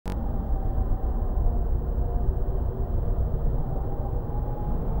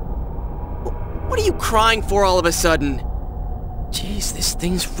are you crying for all of a sudden? Jeez, this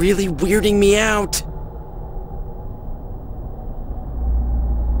thing's really weirding me out.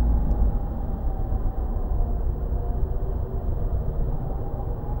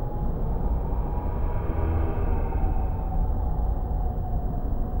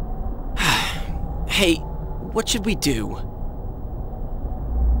 Hey, what should we do?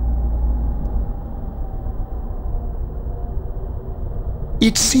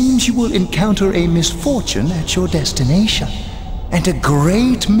 It seems you will encounter a misfortune at your destination, and a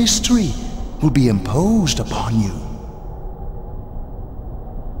great mystery will be imposed upon you.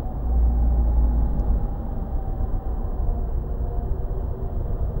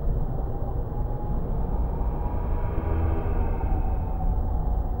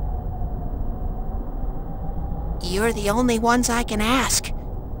 You're the only ones I can ask.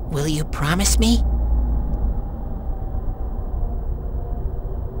 Will you promise me?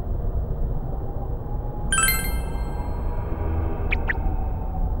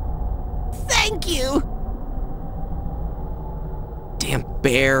 Thank you! Damn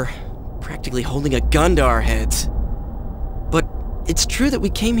bear. Practically holding a gun to our heads. But it's true that we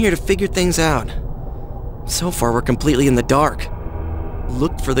came here to figure things out. So far, we're completely in the dark.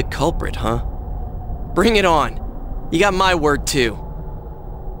 Look for the culprit, huh? Bring it on. You got my word, too.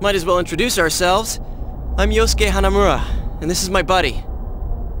 Might as well introduce ourselves. I'm Yosuke Hanamura, and this is my buddy.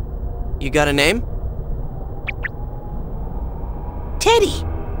 You got a name? Teddy!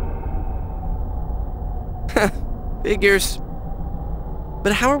 Figures.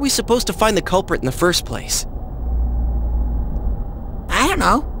 But how are we supposed to find the culprit in the first place? I don't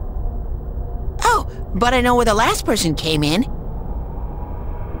know. Oh, but I know where the last person came in.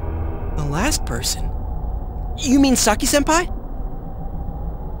 The last person? You mean Saki-senpai?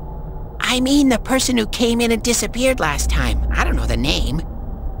 I mean the person who came in and disappeared last time. I don't know the name.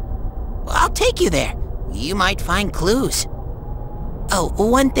 I'll take you there. You might find clues. Oh,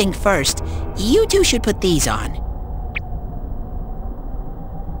 one thing first. You two should put these on.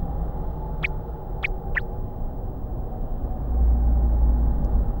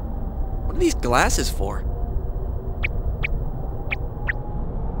 What are these glasses for?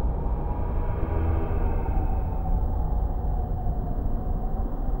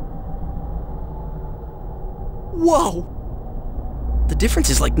 Whoa! The difference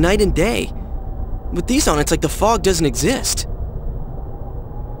is like night and day. With these on, it's like the fog doesn't exist.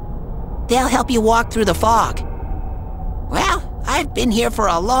 They'll help you walk through the fog. Well, I've been here for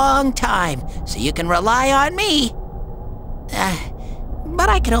a long time, so you can rely on me. But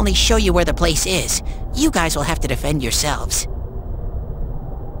I can only show you where the place is. You guys will have to defend yourselves.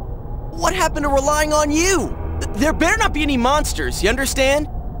 What happened to relying on you? There better not be any monsters, you understand?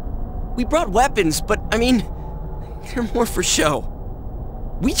 We brought weapons, but, I mean, they're more for show.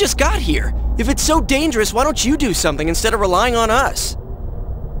 We just got here. If it's so dangerous, why don't you do something instead of relying on us?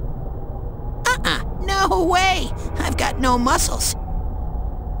 No way! I've got no muscles.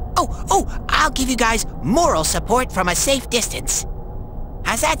 Oh, I'll give you guys moral support from a safe distance.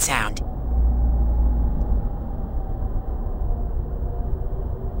 How's that sound?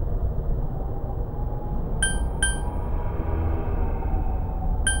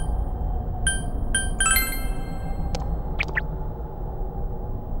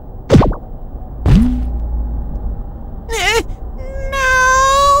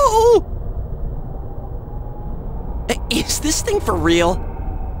 Is this thing for real?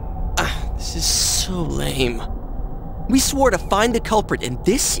 This is so lame. We swore to find the culprit, and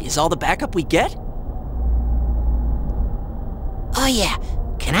this is all the backup we get? Oh yeah,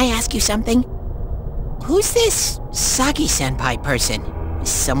 can I ask you something? Who's this Saki-senpai person?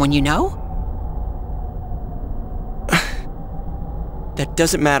 Someone you know? That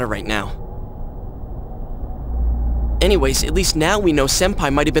doesn't matter right now. Anyways, at least now we know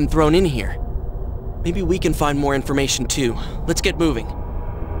Senpai might have been thrown in here. Maybe we can find more information too. Let's get moving.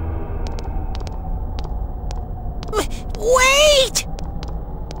 Wait!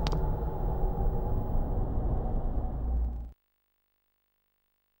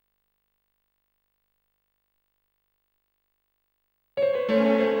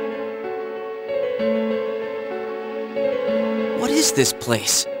 What is this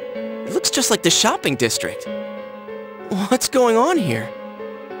place? It looks just like the shopping district. What's going on here?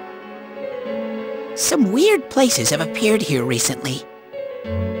 Some weird places have appeared here recently.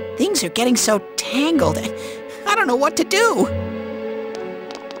 Things are getting so tangled, I don't know what to do.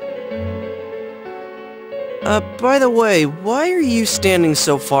 By the way, why are you standing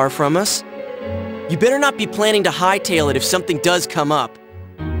so far from us? You better not be planning to hightail it if something does come up.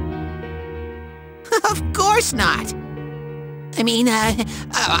 Of course not. I mean,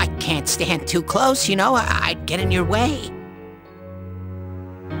 I can't stand too close, you know? I'd get in your way.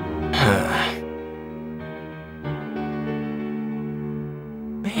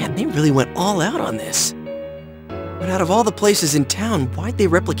 Man, they really went all out on this. But out of all the places in town, why'd they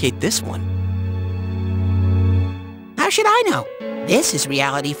replicate this one? How should I know? This is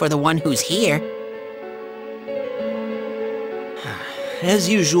reality for the one who's here. As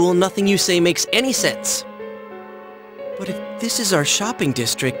usual, nothing you say makes any sense. But if this is our shopping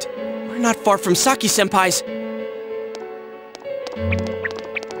district, we're not far from Saki-senpai's.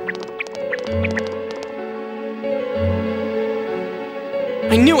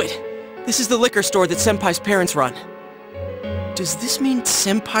 I knew it! This is the liquor store that Senpai's parents run. Does this mean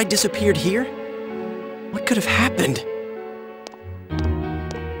Senpai disappeared here? What could have happened?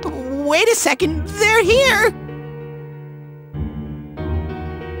 Wait a second, they're here!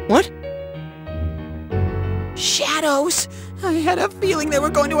 What? Shadows! I had a feeling they were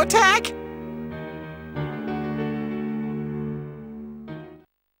going to attack!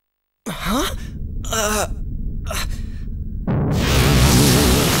 Huh?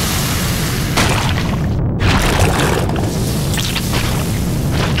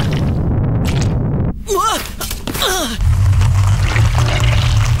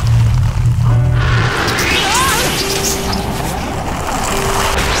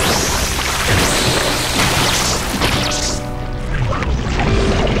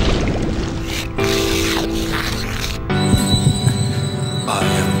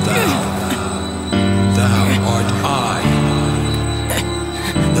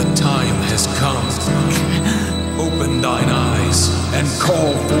 Open thine eyes and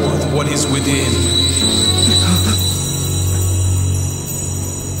call forth what is within.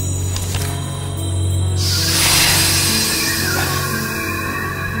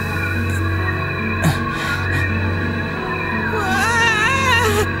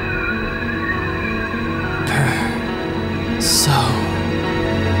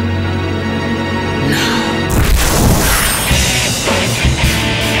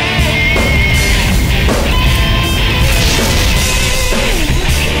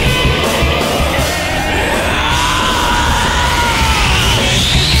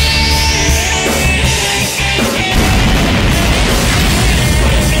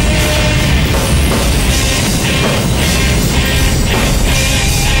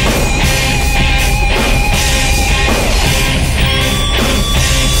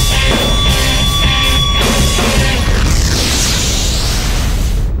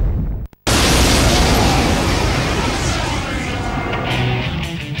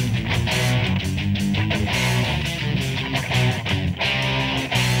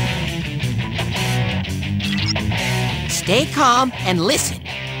 Stay calm and listen.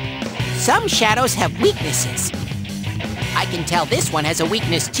 Some shadows have weaknesses. I can tell this one has a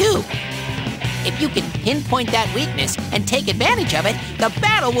weakness too. If you can pinpoint that weakness and take advantage of it, the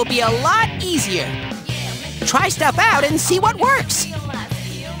battle will be a lot easier. Try stuff out and see what works.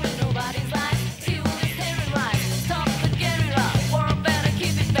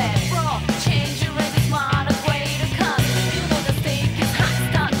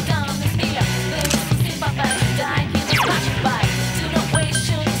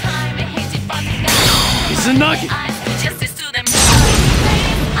 Tsunagi!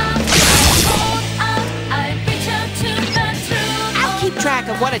 I'll keep track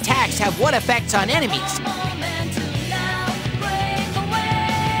of what attacks have what effects on enemies.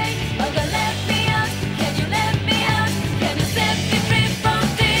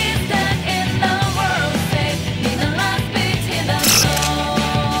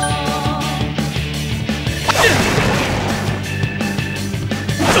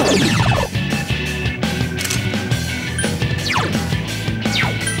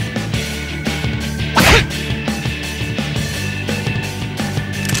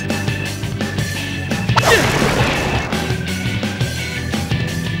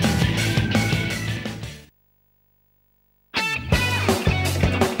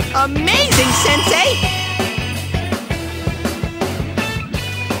 Amazing, Sensei!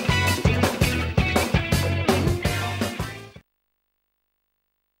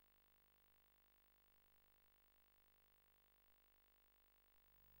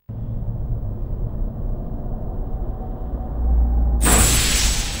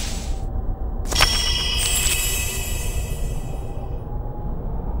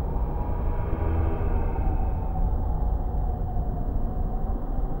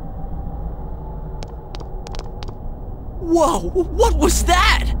 Whoa, what was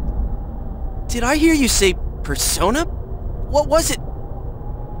that? Did I hear you say persona? What was it?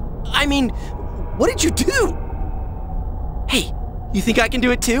 I mean, what did you do? Hey, you think I can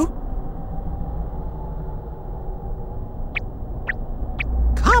do it too?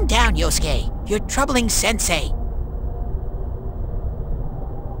 Calm down, Yosuke. You're troubling Sensei.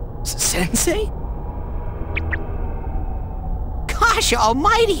 Sensei? Gosh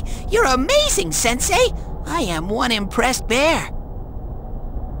almighty! You're amazing, Sensei! I am one impressed bear.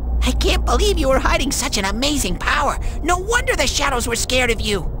 I can't believe you were hiding such an amazing power. No wonder the shadows were scared of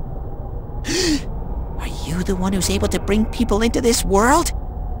you. Are you the one who's able to bring people into this world?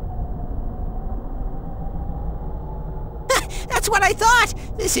 That's what I thought!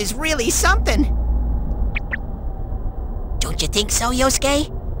 This is really something. Don't you think so,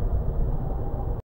 Yosuke?